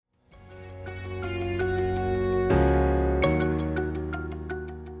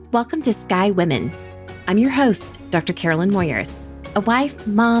Welcome to Sky Women. I'm your host, Dr. Carolyn Moyers, a wife,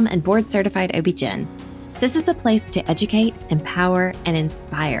 mom, and board-certified OB-GYN. This is a place to educate, empower, and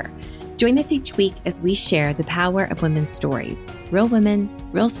inspire. Join us each week as we share the power of women's stories. Real women,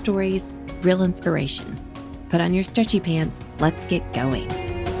 real stories, real inspiration. Put on your stretchy pants. Let's get going.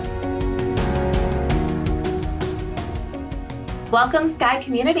 Welcome, Sky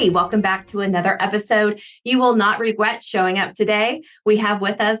community. Welcome back to another episode. You will not regret showing up today. We have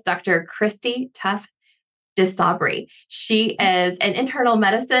with us Dr. Christy Tuff DeSabry. She is an internal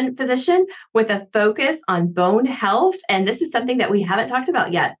medicine physician with a focus on bone health. And this is something that we haven't talked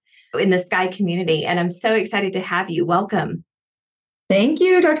about yet in the Sky community. And I'm so excited to have you. Welcome. Thank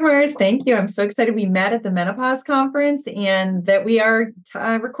you, Dr. Myers. Thank you. I'm so excited we met at the Menopause Conference and that we are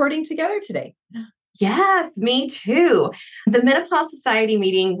recording together today. Yes, me too. The Menopause Society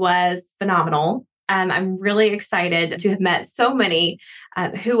meeting was phenomenal. I'm really excited to have met so many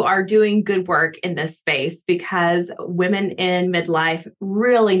who are doing good work in this space because women in midlife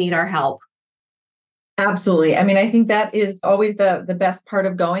really need our help. Absolutely. I mean, I think that is always the best part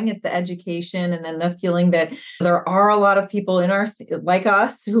of going. It's the education and then the feeling that there are a lot of people in our, like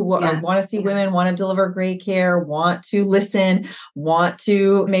us, who want to see women, want to deliver great care, want to listen, want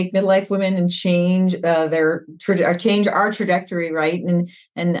to make midlife women and change change our trajectory, right?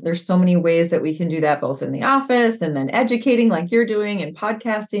 And there's so many ways that we can do that, both in the office and then educating like you're doing and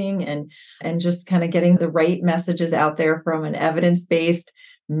podcasting and just kind of getting the right messages out there from an evidence-based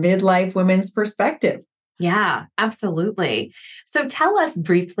midlife women's perspective. Yeah, absolutely. So tell us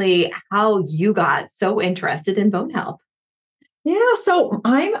briefly how you got so interested in bone health. Yeah, so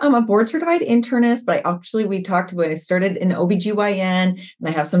I'm a board certified internist, but we talked when I started in OBGYN and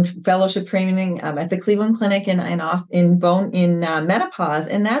I have some fellowship training at the Cleveland Clinic in menopause.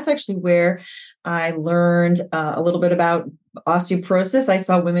 And that's actually where I learned a little bit about osteoporosis. I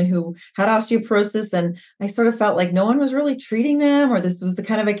saw women who had osteoporosis and I sort of felt like no one was really treating them, or this was the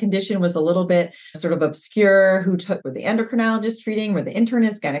kind of a condition was a little bit sort of obscure. Were the endocrinologists treating, were the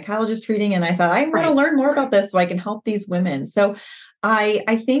internist, gynecologist treating? And I thought, I want to learn more about this so I can help these women. So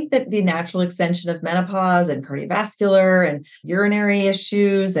I think that the natural extension of menopause and cardiovascular and urinary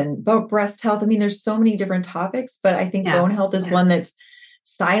issues and breast health, I mean, there's so many different topics, but I think bone health is one that's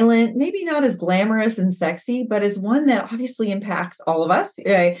silent, maybe not as glamorous and sexy, but is one that obviously impacts all of us.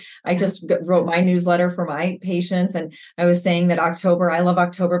 I just wrote my newsletter for my patients, and I was saying that I love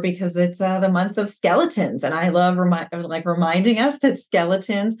October because it's the month of skeletons, and I love reminding us that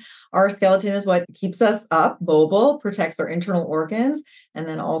our skeleton is what keeps us up, mobile, protects our internal organs, and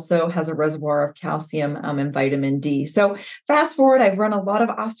then also has a reservoir of calcium and vitamin D. So fast forward, I've run a lot of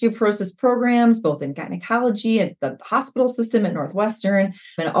osteoporosis programs, both in gynecology and the hospital system at Northwestern,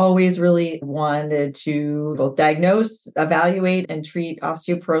 and always really wanted to both diagnose, evaluate, and treat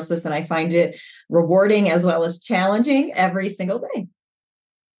osteoporosis. And I find it rewarding as well as challenging every single day.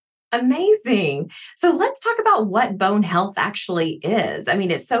 Amazing. So let's talk about what bone health actually is. I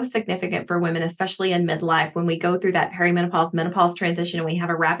mean, it's so significant for women, especially in midlife when we go through that perimenopause, menopause transition, and we have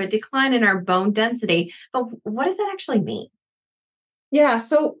a rapid decline in our bone density. But what does that actually mean? Yeah.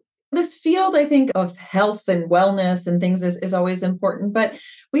 So this field, I think, of health and wellness and things is always important, but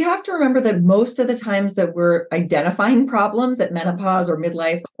we have to remember that most of the times that we're identifying problems at menopause or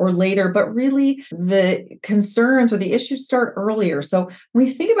midlife or later, but really the concerns or the issues start earlier. So when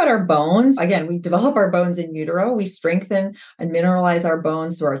we think about our bones, again, we develop our bones in utero, we strengthen and mineralize our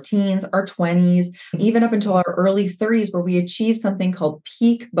bones through our teens, our 20s, even up until our early 30s, where we achieve something called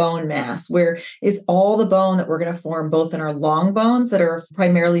peak bone mass, where is all the bone that we're going to form both in our long bones that are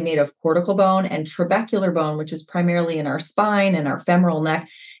primarily made of cortical bone and trabecular bone, which is primarily in our spine and our femoral neck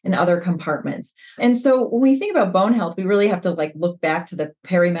and other compartments. And so when we think about bone health, we really have to look back to the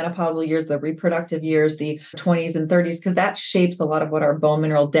perimenopausal years, the reproductive years, the 20s and 30s, because that shapes a lot of what our bone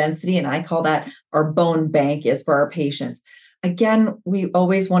mineral density, and I call that our bone bank, is for our patients. Again, we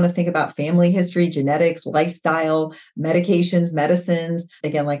always want to think about family history, genetics, lifestyle, medications, medicines.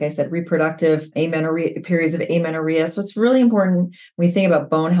 Again, like I said, reproductive amenorrhea, periods of amenorrhea. So it's really important when we think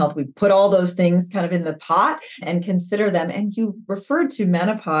about bone health, we put all those things kind of in the pot and consider them. And you referred to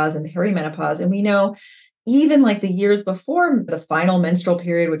menopause and perimenopause, and we know even like the years before the final menstrual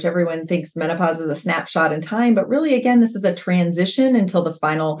period, which everyone thinks menopause is a snapshot in time, but really, again, this is a transition until the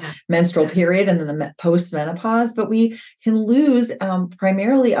final menstrual period and then the post-menopause. But we can lose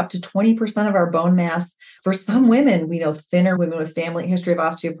primarily up to 20% of our bone mass. For some women, we know thinner women with family history of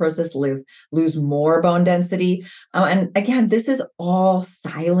osteoporosis lose more bone density. And again, this is all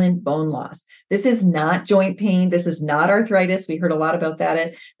silent bone loss. This is not joint pain. This is not arthritis. We heard a lot about that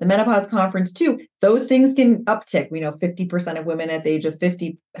at the menopause conference too. Those things can uptick. We know 50% of women at the age of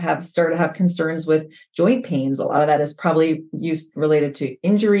 50 have started to have concerns with joint pains. A lot of that is probably related to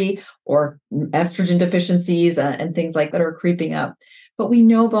injury or estrogen deficiencies and things like that are creeping up. But we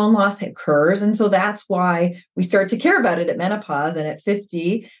know bone loss occurs. And so that's why we start to care about it at menopause. And at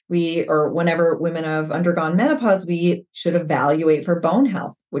 50, or whenever women have undergone menopause, we should evaluate for bone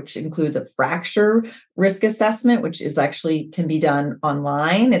health, which includes a fracture risk assessment, which is actually can be done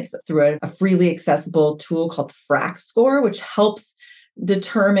online. It's through a freely accessible tool called FracScore, which helps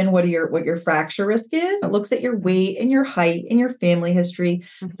determine what your fracture risk is. It looks at your weight and your height and your family history,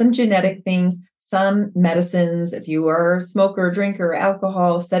 some genetic things, some medicines, if you are a smoker, drinker,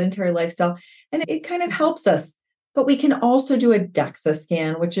 alcohol, sedentary lifestyle, and it kind of helps us. But we can also do a DEXA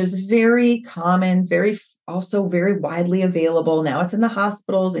scan, which is very common, also very widely available. Now it's in the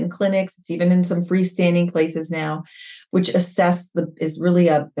hospitals and clinics. It's even in some freestanding places now, which is really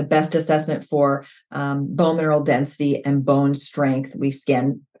the best assessment for bone mineral density and bone strength. We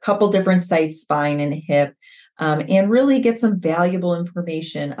scan a couple different sites, spine and hip, and really get some valuable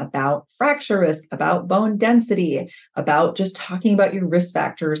information about fracture risk, about bone density, about just talking about your risk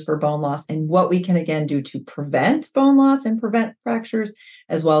factors for bone loss and what we can again do to prevent bone loss and prevent fractures,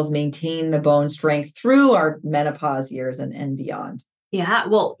 as well as maintain the bone strength through our menopause years and beyond. Yeah,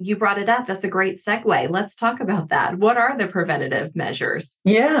 well, you brought it up. That's a great segue. Let's talk about that. What are the preventative measures?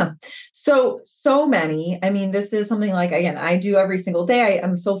 Yeah. So many. I mean, this is something like, again, I do every single day.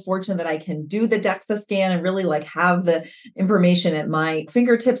 I'm so fortunate that I can do the DEXA scan and really have the information at my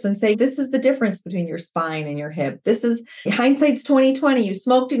fingertips and say, this is the difference between your spine and your hip. This is hindsight's 2020. You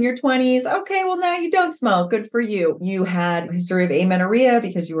smoked in your 20s. Okay, well, now you don't smoke. Good for you. You had a history of amenorrhea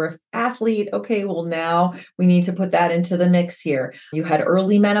because you were an athlete. Okay, well, now we need to put that into the mix here. You had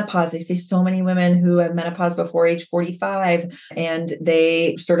early menopause. I see so many women who have menopause before age 45, and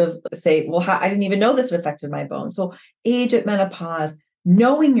they sort of say, well, I didn't even know this affected my bone. So age at menopause,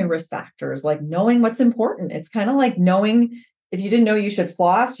 knowing your risk factors, like knowing what's important. It's kind of like knowing if you didn't know you should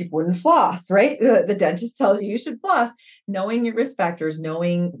floss, you wouldn't floss, right? The dentist tells you should floss. Knowing your risk factors,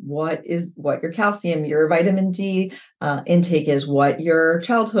 knowing what your calcium, your vitamin D intake is, what your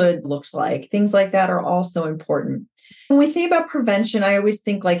childhood looks like, things like that are also important. When we think about prevention, I always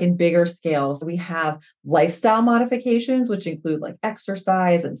think in bigger scales. We have lifestyle modifications, which include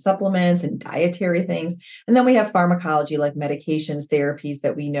exercise and supplements and dietary things. And then we have pharmacology, like medications, therapies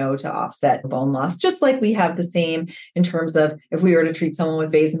that we know to offset bone loss, just like we have the same in terms of if we were to treat someone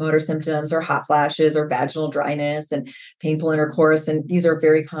with vasomotor symptoms or hot flashes or vaginal dryness and painful intercourse. And these are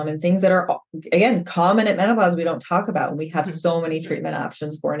very common things that are, again, common at menopause we don't talk about. And we have so many treatment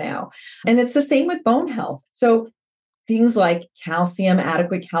options for now. And it's the same with bone health. So things like calcium,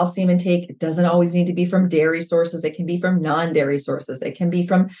 adequate calcium intake, it doesn't always need to be from dairy sources. It can be from non-dairy sources. It can be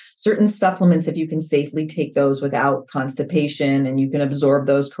from certain supplements if you can safely take those without constipation and you can absorb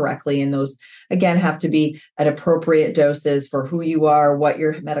those correctly. And those, again, have to be at appropriate doses for who you are, what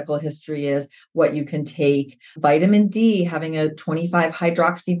your medical history is, what you can take. Vitamin D, having a 25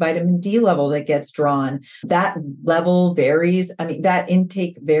 hydroxy vitamin D level that gets drawn. That level varies. I mean, that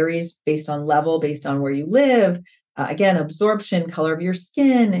intake varies based on level, based on where you live. Again, absorption, color of your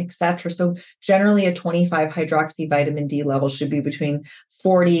skin, etc. So generally a 25 hydroxy vitamin D level should be between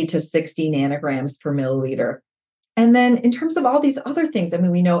 40 to 60 nanograms per milliliter. And then in terms of all these other things, I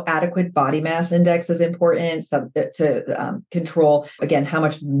mean, we know adequate body mass index is important to control, again, how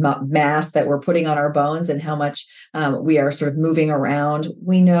much mass that we're putting on our bones and how much we are sort of moving around.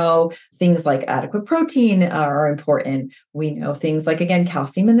 We know things like adequate protein are important. We know things like, again,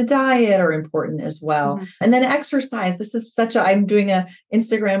 calcium in the diet are important as well. Mm-hmm. And then exercise. This is I'm doing a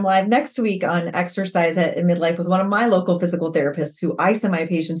Instagram live next week on exercise at midlife with one of my local physical therapists who I send my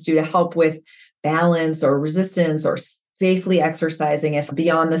patients to help with balance or resistance or safely exercising if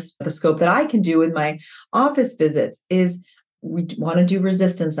beyond the scope that I can do with my office visits is we want to do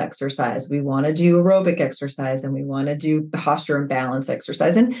resistance exercise. We want to do aerobic exercise and we want to do posture and balance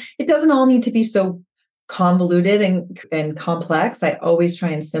exercise. And it doesn't all need to be so convoluted and complex. I always try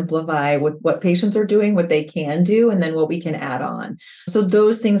and simplify with what patients are doing, what they can do, and then what we can add on. So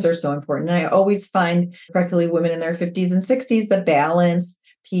those things are so important. And I always find, particularly women in their 50s and 60s, the balance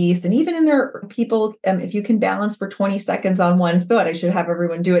piece. And even in their people, if you can balance for 20 seconds on one foot, I should have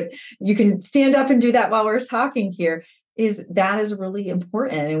everyone do it. You can stand up and do that while we're talking here. That is really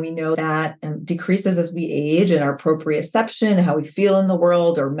important. And we know that decreases as we age and our proprioception, how we feel in the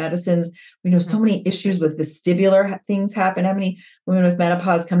world or medicines. We know so many issues with vestibular things happen. How many women with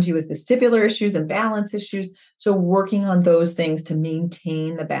menopause come to you with vestibular issues and balance issues? So working on those things to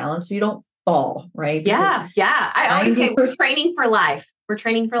maintain the balance so you don't fall, right? Yeah. I always say we're training for life. We're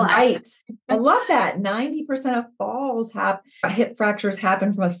training for life. Right. I love that. 90% of falls hip fractures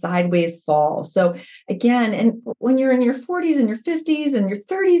happen from a sideways fall. So again, and when you're in your 40s and your 50s and your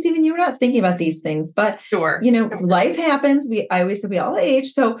 30s, even you're not thinking about these things, but Sure. Life happens. I always say we all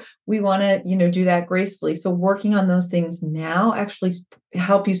age. So we want to, do that gracefully. So working on those things now actually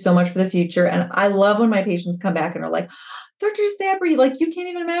help you so much for the future. And I love when my patients come back and are like, Dr. Sabry, like you can't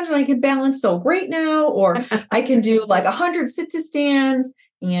even imagine I can balance so great now, or I can do like 100 sit to stands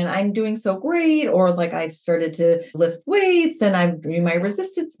and I'm doing so great, or like I've started to lift weights and I'm doing my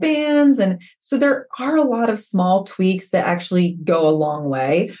resistance bands. And so there are a lot of small tweaks that actually go a long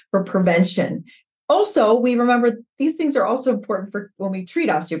way for prevention. Also, we remember these things are also important for when we treat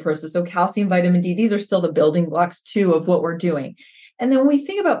osteoporosis. So calcium, vitamin D, these are still the building blocks too of what we're doing. And then when we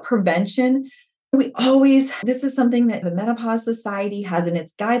think about prevention, this is something that the Menopause Society has in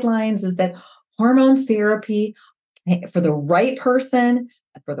its guidelines, is that hormone therapy for the right person,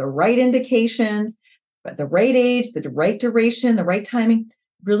 for the right indications, at the right age, the right duration, the right timing,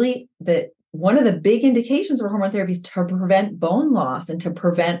 really one of the big indications for hormone therapy is to prevent bone loss and to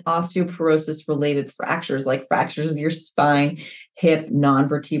prevent osteoporosis related fractures, like fractures of your spine, hip,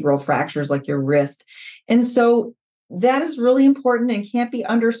 non-vertebral fractures like your wrist. And so that is really important and can't be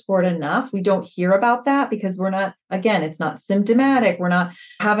underscored enough. We don't hear about that because it's not symptomatic. We're not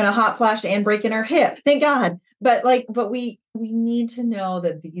having a hot flash and breaking our hip. Thank God. But we need to know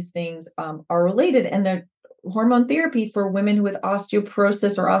that these things are related, and the hormone therapy for women with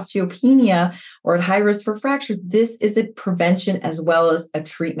osteoporosis or osteopenia or at high risk for fractures, this is a prevention as well as a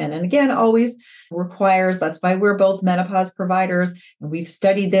treatment. And again, always requires, that's why we're both menopause providers, and we've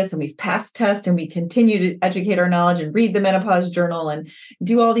studied this and we've passed tests and we continue to educate our knowledge and read the menopause journal and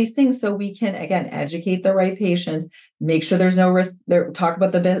do all these things so we can, again, educate the right patients, make sure there's no risk there, talk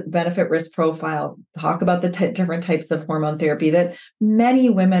about the benefit risk profile, talk about the different types of hormone therapy that many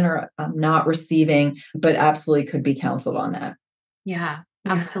women are not receiving, but absolutely could be counseled on that. Yeah,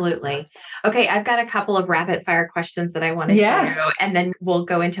 absolutely. Okay, I've got a couple of rapid fire questions that I want to do, and then we'll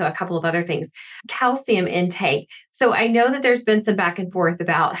go into a couple of other things. Calcium intake. So I know that there's been some back and forth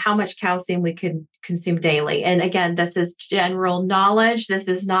about how much calcium we could consume daily. And again, this is general knowledge. This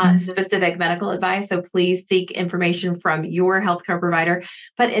is not specific medical advice. So please seek information from your healthcare provider.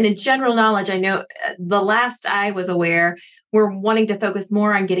 But in a general knowledge, I know the last I was aware, we're wanting to focus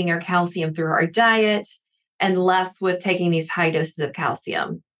more on getting our calcium through our diet and less with taking these high doses of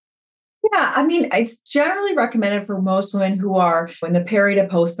calcium. Yeah, I mean, it's generally recommended for most women who are in the peri to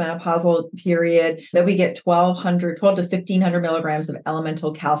postmenopausal period that we get 12 to 1,500 milligrams of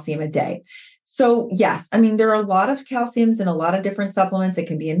elemental calcium a day. So yes, I mean, there are a lot of calciums in a lot of different supplements. It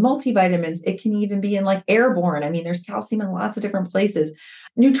can be in multivitamins. It can even be in like airborne. I mean, there's calcium in lots of different places.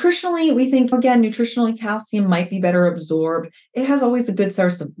 Nutritionally, we think, again, nutritionally, calcium might be better absorbed. It has always a good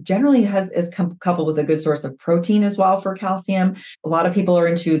source of, generally is coupled with a good source of protein as well for calcium. A lot of people are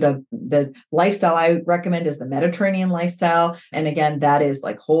into the lifestyle I recommend is the Mediterranean lifestyle. And again, that is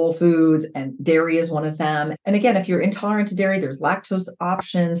like whole foods, and dairy is one of them. And again, if you're intolerant to dairy, there's lactose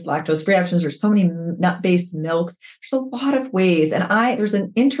options, lactose-free options. There's so many nut-based milks. There's a lot of ways. And there's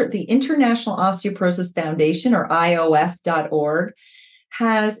the International Osteoporosis Foundation, or IOF.org,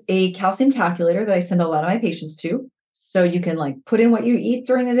 has a calcium calculator that I send a lot of my patients to. So you can like put in what you eat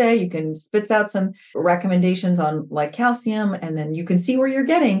during the day. You can spits out some recommendations on like calcium, and then you can see where you're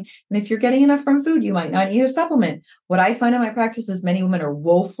getting. And if you're getting enough from food, you might not need a supplement. What I find in my practice is many women are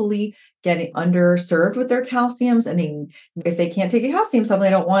woefully getting underserved with their calciums. And if they can't take a calcium supplement,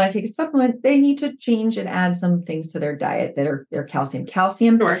 they don't want to take a supplement, they need to change and add some things to their diet that are their calcium.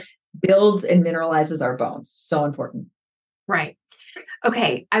 Calcium builds and mineralizes our bones. So important. Right.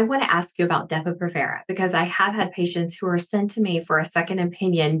 Okay, I want to ask you about Depo-Provera, because I have had patients who are sent to me for a second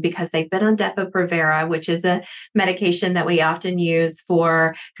opinion because they've been on Depo-Provera, which is a medication that we often use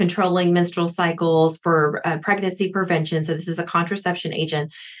for controlling menstrual cycles, for pregnancy prevention. So this is a contraception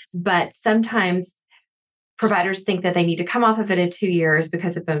agent, but sometimes providers think that they need to come off of it at 2 years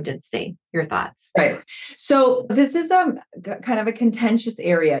because of bone density. Your thoughts? Right. So this is kind of a contentious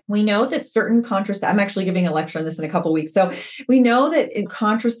area. We know that certain I'm actually giving a lecture on this in a couple of weeks. So we know that in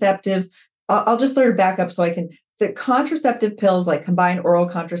contraceptives, I'll just sort of back up the contraceptive pills, like combined oral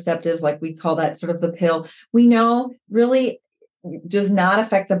contraceptives, like we call that sort of the pill, we know really does not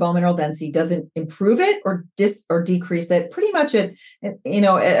affect the bone mineral density, doesn't improve it or decrease it pretty much at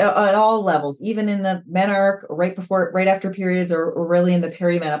all levels, even in the menarche, right after periods, or really in the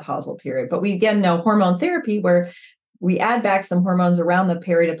perimenopausal period. But we again know hormone therapy, where we add back some hormones around the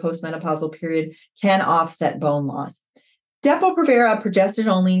peri to postmenopausal period, can offset bone loss. Depo-Provera, progestin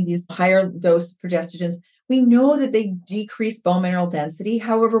only, these higher dose progestogens, we know that they decrease bone mineral density.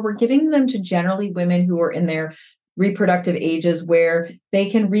 However, we're giving them to generally women who are in their reproductive ages where they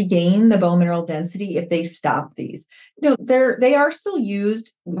can regain the bone mineral density if they stop these. They are still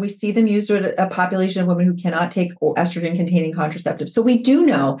used. We see them used with a population of women who cannot take estrogen containing contraceptives. So we do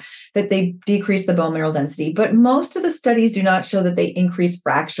know that they decrease the bone mineral density, but most of the studies do not show that they increase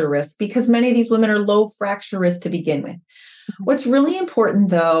fracture risk because many of these women are low fracture risk to begin with. What's really important,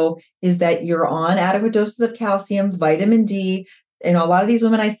 though, is that you're on adequate doses of calcium, vitamin D. A lot of these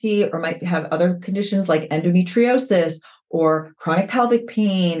women I see or might have other conditions like endometriosis or chronic pelvic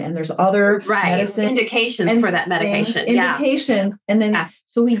pain, and there's other medicine indications for that medication. Indications. And then,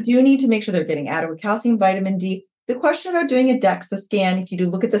 so we do need to make sure they're getting adequate calcium, vitamin D. The question about doing a DEXA scan, if you do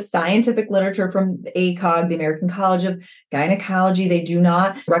look at the scientific literature from ACOG, the American College of Gynecology, they do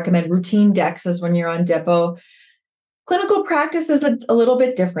not recommend routine DEXAs when you're on Depo. Clinical practice is a little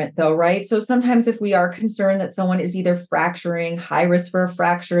bit different though, right? So sometimes if we are concerned that someone is either fracturing, high risk for a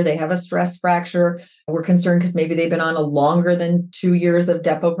fracture, they have a stress fracture, we're concerned because maybe they've been on a longer than 2 years of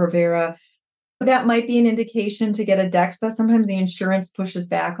Depo-Provera, that might be an indication to get a DEXA. Sometimes the insurance pushes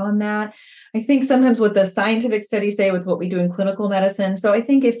back on that. I think sometimes what the scientific studies say with what we do in clinical medicine. So I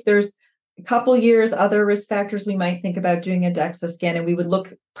think if there's a couple years, other risk factors, we might think about doing a DEXA scan, and we would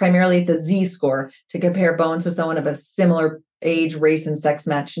look primarily at the Z-score to compare bones to someone of a similar age, race, and sex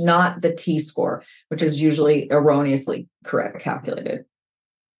match, not the T-score, which is usually erroneously calculated.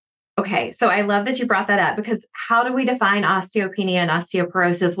 Okay, so I love that you brought that up because how do we define osteopenia and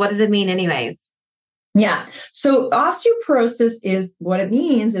osteoporosis? What does it mean anyways? Yeah. So osteoporosis is what it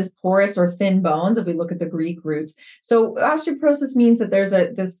means is porous or thin bones. If we look at the Greek roots, so osteoporosis means that there's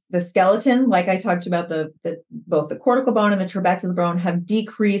the skeleton, like I talked about, both the cortical bone and the trabecular bone have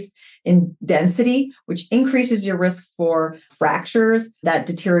decreased in density, which increases your risk for fractures. That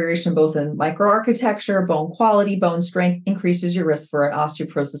deterioration, both in microarchitecture, bone quality, bone strength, increases your risk for an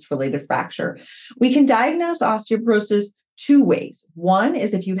osteoporosis-related fracture. We can diagnose osteoporosis two ways. One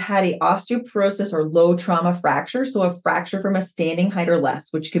is if you had a osteoporosis or low trauma fracture, so a fracture from a standing height or less,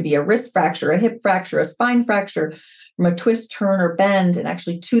 which could be a wrist fracture, a hip fracture, a spine fracture, from a twist, turn, or bend. And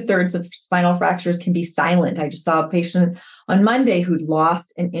actually 2/3 of spinal fractures can be silent. I just saw a patient on Monday who'd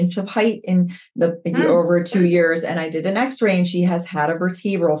lost an inch of height in over 2 years. And I did an x-ray and she has had a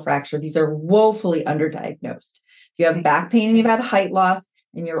vertebral fracture. These are woefully underdiagnosed. If you have back pain and you've had height loss,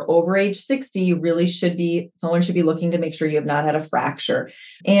 and you're over age 60, someone should be looking to make sure you have not had a fracture.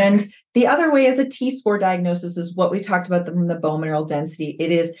 And the other way is a T-score diagnosis is what we talked about from the bone mineral density.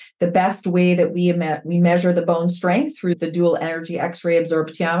 It is the best way that we measure the bone strength through the dual energy X-ray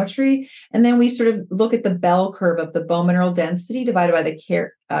absorptiometry. And then we sort of look at the bell curve of the bone mineral density divided by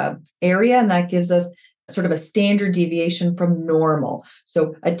the area. And that gives us sort of a standard deviation from normal.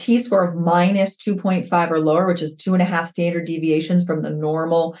 So a T-score of minus 2.5 or lower, which is 2.5 standard deviations from the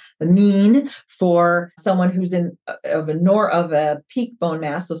normal, the mean for someone who's of a peak bone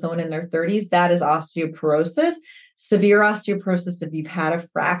mass, so someone in their 30s, that is osteoporosis. Severe osteoporosis if you've had a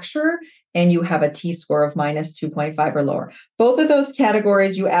fracture and you have a T-score of minus 2.5 or lower. Both of those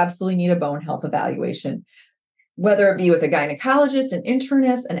categories, you absolutely need a bone health evaluation, whether it be with a gynecologist, an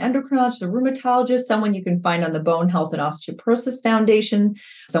internist, an endocrinologist, a rheumatologist, someone you can find on the Bone Health and Osteoporosis Foundation,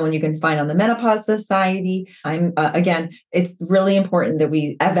 someone you can find on the Menopause Society. Again, it's really important that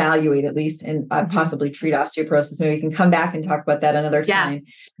we evaluate at least and possibly treat osteoporosis. Maybe we can come back and talk about that another time. Yeah.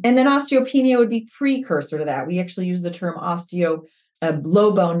 And then osteopenia would be precursor to that. We actually use the term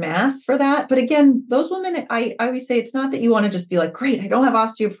low bone mass for that. But again, those women, I always say it's not that you want to just be like, great, I don't have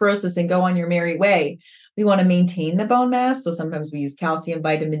osteoporosis and go on your merry way. We want to maintain the bone mass. So sometimes we use calcium,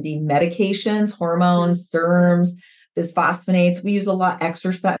 vitamin D medications, hormones, serums, bisphosphonates. We use a lot of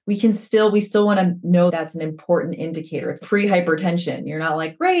exercise. We still want to know that's an important indicator. It's pre-hypertension. You're not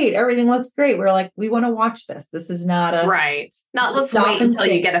like, great, everything looks great. We're like, we want to watch this. This is not let's wait until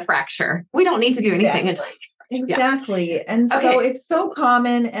you get a fracture. We don't need to do anything until Exactly. Yeah. And so it's so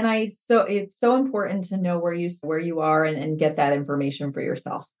common. And it's so important to know where you are and get that information for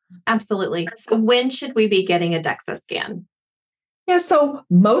yourself. Absolutely. So when should we be getting a DEXA scan? Yeah. So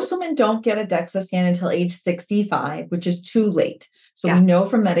most women don't get a DEXA scan until age 65, which is too late. So we know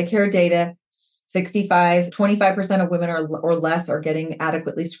from Medicare data, 25% of women or less are getting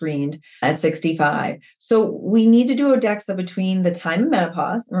adequately screened at 65. So we need to do a DEXA between the time of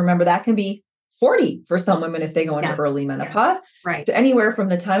menopause. And remember, that can be 40 for some women if they go into early menopause. Right. So anywhere from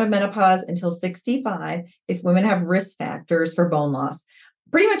the time of menopause until 65, if women have risk factors for bone loss.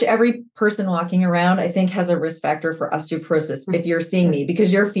 Pretty much every person walking around, I think, has a risk factor for osteoporosis. If you're seeing me,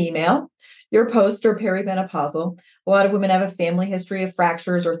 because you're female, you're post or perimenopausal, a lot of women have a family history of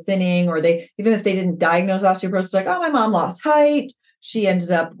fractures or thinning, or even if they didn't diagnose osteoporosis, like, oh, my mom lost height. She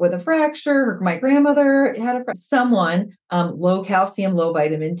ended up with a fracture. My grandmother had a someone, low calcium, low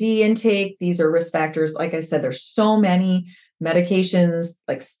vitamin D intake. These are risk factors. Like I said, there's so many medications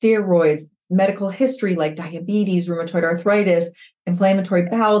like steroids, medical history like diabetes, rheumatoid arthritis, inflammatory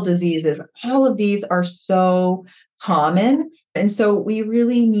bowel diseases. All of these are so common. And so we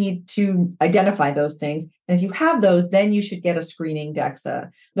really need to identify those things. And if you have those, then you should get a screening DEXA.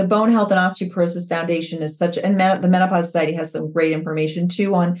 The Bone Health and Osteoporosis Foundation is the Menopause Society has some great information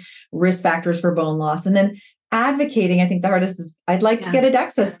too on risk factors for bone loss. And then advocating, I think the hardest is I'd like to get a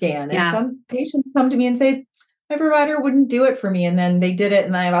DEXA scan. And some patients come to me and say, my provider wouldn't do it for me. And then they did it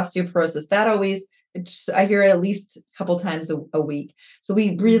and I have osteoporosis. That always, I hear it at least a couple times a week. So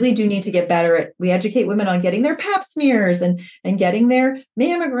we really do need to get better at, we educate women on getting their pap smears and getting their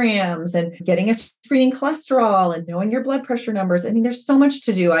mammograms and getting a screening cholesterol and knowing your blood pressure numbers. I mean, there's so much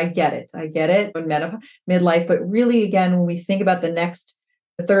to do. I get it in midlife, but really, again, when we think about the next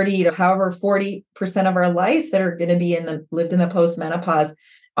 30 to however 40% of our life that are going to be lived in the post-menopause,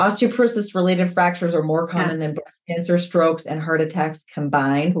 osteoporosis related fractures are more common than breast cancer, strokes, and heart attacks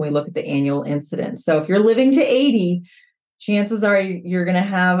combined when we look at the annual incidence. So if you're living to 80, chances are you're going to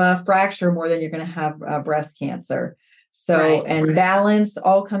have a fracture more than you're going to have breast cancer. So, balance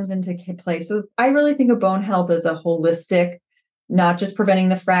all comes into play. So I really think of bone health as a holistic, not just preventing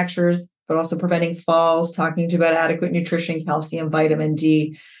the fractures, but also preventing falls, talking to you about adequate nutrition, calcium, vitamin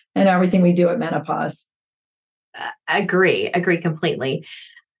D, and everything we do at menopause. Agree completely.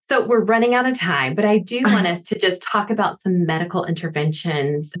 So we're running out of time, but I do want us to just talk about some medical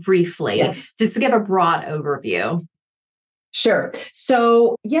interventions briefly, just to give a broad overview. Sure.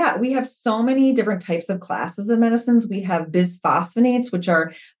 So we have so many different types of classes of medicines. We have bisphosphonates, which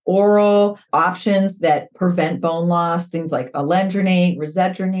are oral options that prevent bone loss, things like alendronate,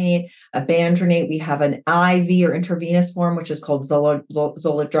 risedronate, abandronate. We have an IV or intravenous form, which is called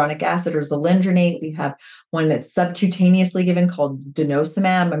zoledronic acid or zolendronate. We have one that's subcutaneously given called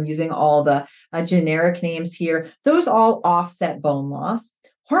denosumab. I'm using all the generic names here. Those all offset bone loss.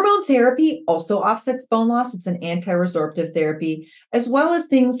 Hormone therapy also offsets bone loss. It's an anti-resorptive therapy, as well as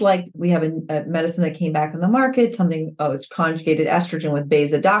things like we have a medicine that came back on the market, it's conjugated estrogen with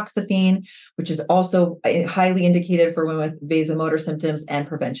beta-doxephene, which is also highly indicated for women with vasomotor symptoms and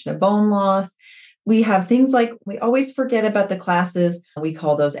prevention of bone loss. We have things like, we always forget about the classes. We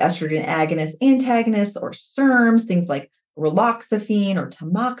call those estrogen agonists, antagonists, or SERMs, things like raloxifene or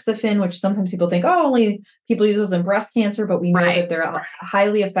tamoxifen, which sometimes people think, only people use those in breast cancer, but we know that they're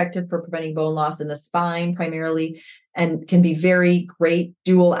highly effective for preventing bone loss in the spine primarily, and can be very great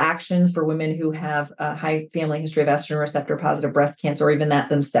dual actions for women who have a high family history of estrogen receptor positive breast cancer, or even that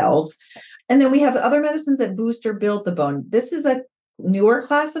themselves. And then we have other medicines that boost or build the bone. This is a newer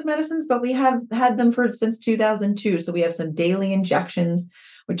class of medicines, but we have had them since 2002. So we have some daily injections,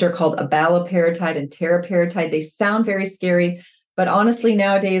 which are called abaloparatide and teriparatide. They sound very scary, but honestly,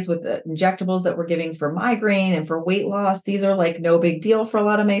 nowadays with the injectables that we're giving for migraine and for weight loss, these are like no big deal for a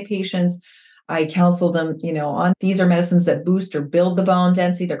lot of my patients. I counsel them, on these are medicines that boost or build the bone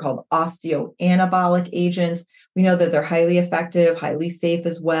density. They're called osteoanabolic agents. We know that they're highly effective, highly safe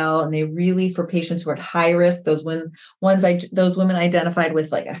as well. And they really, for patients who are at high risk, those women identified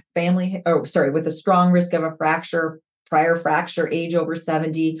with with a strong risk of a prior fracture, age over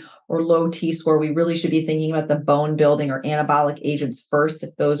 70, or low T-score, we really should be thinking about the bone building or anabolic agents first,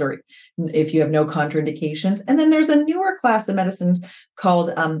 if you have no contraindications. And then there's a newer class of medicines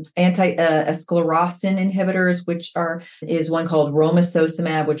called anti-sclerostin inhibitors, which is one called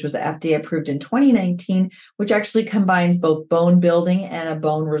romosozumab, which was FDA approved in 2019, which actually combines both bone building and a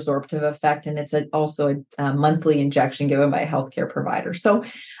bone resorptive effect. And it's also a monthly injection given by a healthcare provider. So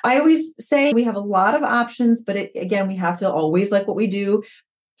I always say we have a lot of options, but again, we have to always, like what we do,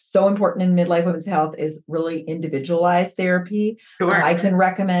 so important in midlife women's health, is really individualized therapy. Sure. I can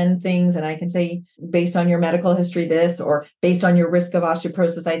recommend things and I can say, based on your medical history, this, or based on your risk of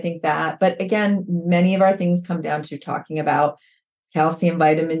osteoporosis, I think that. But again, many of our things come down to talking about calcium,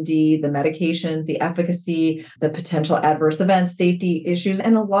 vitamin D, the medication, the efficacy, the potential adverse events, safety issues,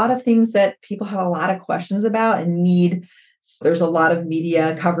 and a lot of things that people have a lot of questions about and need. There's a lot of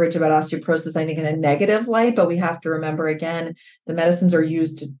media coverage about osteoporosis, I think, in a negative light, but we have to remember, again, the medicines are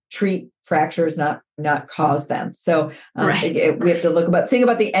used to treat fractures, not cause them. So we have to think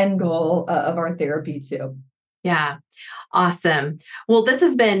about the end goal of our therapy too. Yeah. Awesome. Well, this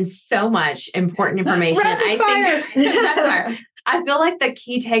has been so much important information. I feel like the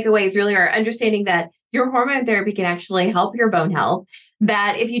key takeaways really are understanding that your hormone therapy can actually help your bone health.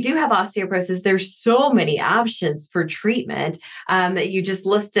 That if you do have osteoporosis, there's so many options for treatment. You just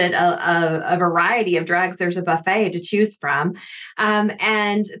listed a variety of drugs. There's a buffet to choose from.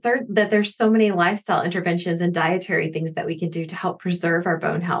 And third, that there's so many lifestyle interventions and dietary things that we can do to help preserve our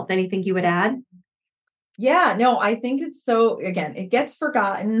bone health. Anything you would add? Yeah, no, I think it's again, it gets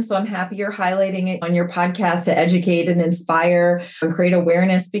forgotten. So I'm happy you're highlighting it on your podcast to educate and inspire and create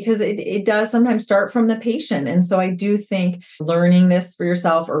awareness, because it does sometimes start from the patient. And so I do think learning this for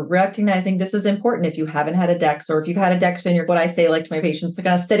yourself or recognizing this is important. If you haven't had a DEX, or if you've had a DEX and what I say, like to my patients, they're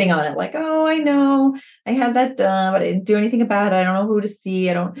kind of sitting on it like, oh, I know I had that done, but I didn't do anything about it. I don't know who to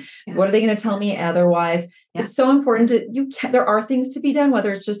see. What are they going to tell me otherwise? Yeah. It's so important there are things to be done,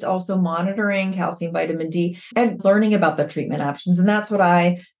 whether it's just also monitoring calcium, vitamin D, and learning about the treatment options. And that's what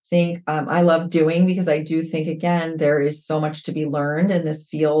I think I love doing, because I do think, again, there is so much to be learned in this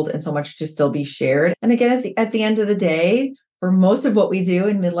field and so much to still be shared. And again, at the end of the day, for most of what we do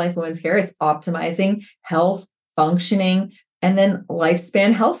in midlife women's care, it's optimizing health, functioning, and then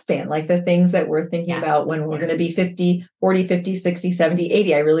lifespan, health span, like the things that we're thinking about when we're going to be 50, 40, 50, 60, 70,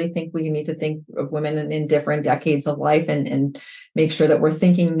 80. I really think we need to think of women in different decades of life and make sure that we're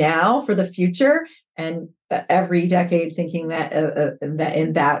thinking now for the future, and every decade thinking that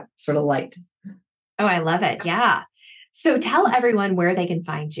in that sort of light. Oh, I love it. Yeah. So tell everyone where they can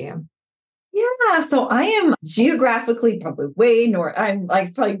find you. Yeah, so I am geographically probably way north. I'm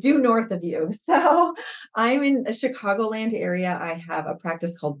like probably due north of you. So I'm in the Chicagoland area. I have a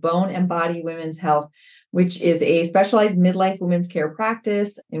practice called Bone and Body Women's Health, which is a specialized midlife women's care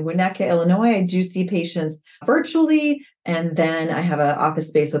practice in Winnetka, Illinois. I do see patients virtually, and then I have an office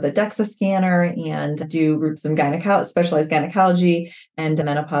space with a DEXA scanner and do some specialized gynecology and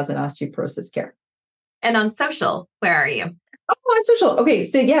menopause and osteoporosis care. And on social, where are you? Oh, on social. Okay.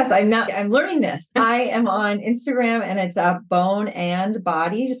 So yes, I'm learning this. I am on Instagram, and it's Bone and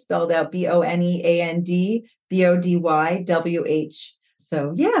Body, just spelled out BONEAND BODYWH.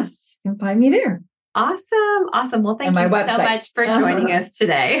 So yes, you can find me there. Awesome. Awesome. Well, thank you so much for joining us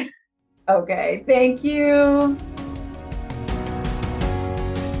today. Okay. Thank you.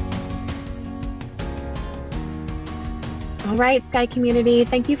 All right, Sky community,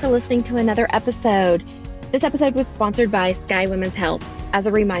 thank you for listening to another episode. This episode was sponsored by Sky Women's Health. As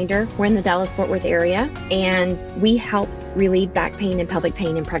a reminder, we're in the Dallas-Fort Worth area, and we help relieve back pain and pelvic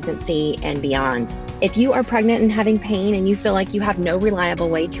pain in pregnancy and beyond. If you are pregnant and having pain and you feel like you have no reliable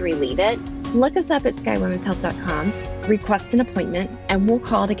way to relieve it, look us up at skywomenshealth.com, request an appointment, and we'll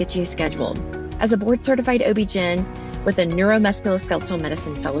call to get you scheduled. As a board-certified OB-GYN with a neuromusculoskeletal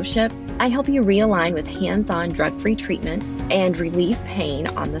medicine fellowship, I help you realign with hands-on drug-free treatment and relieve pain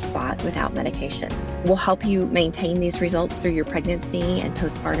on the spot without medication. We'll help you maintain these results through your pregnancy and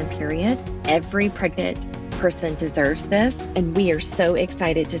postpartum period. Every pregnant person deserves this, and we are so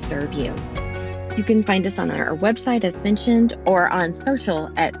excited to serve you. You can find us on our website, as mentioned, or on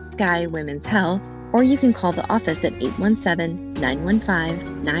social at Sky Women's Health, or you can call the office at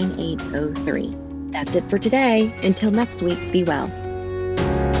 817-915-9803. That's it for today. Until next week, be well.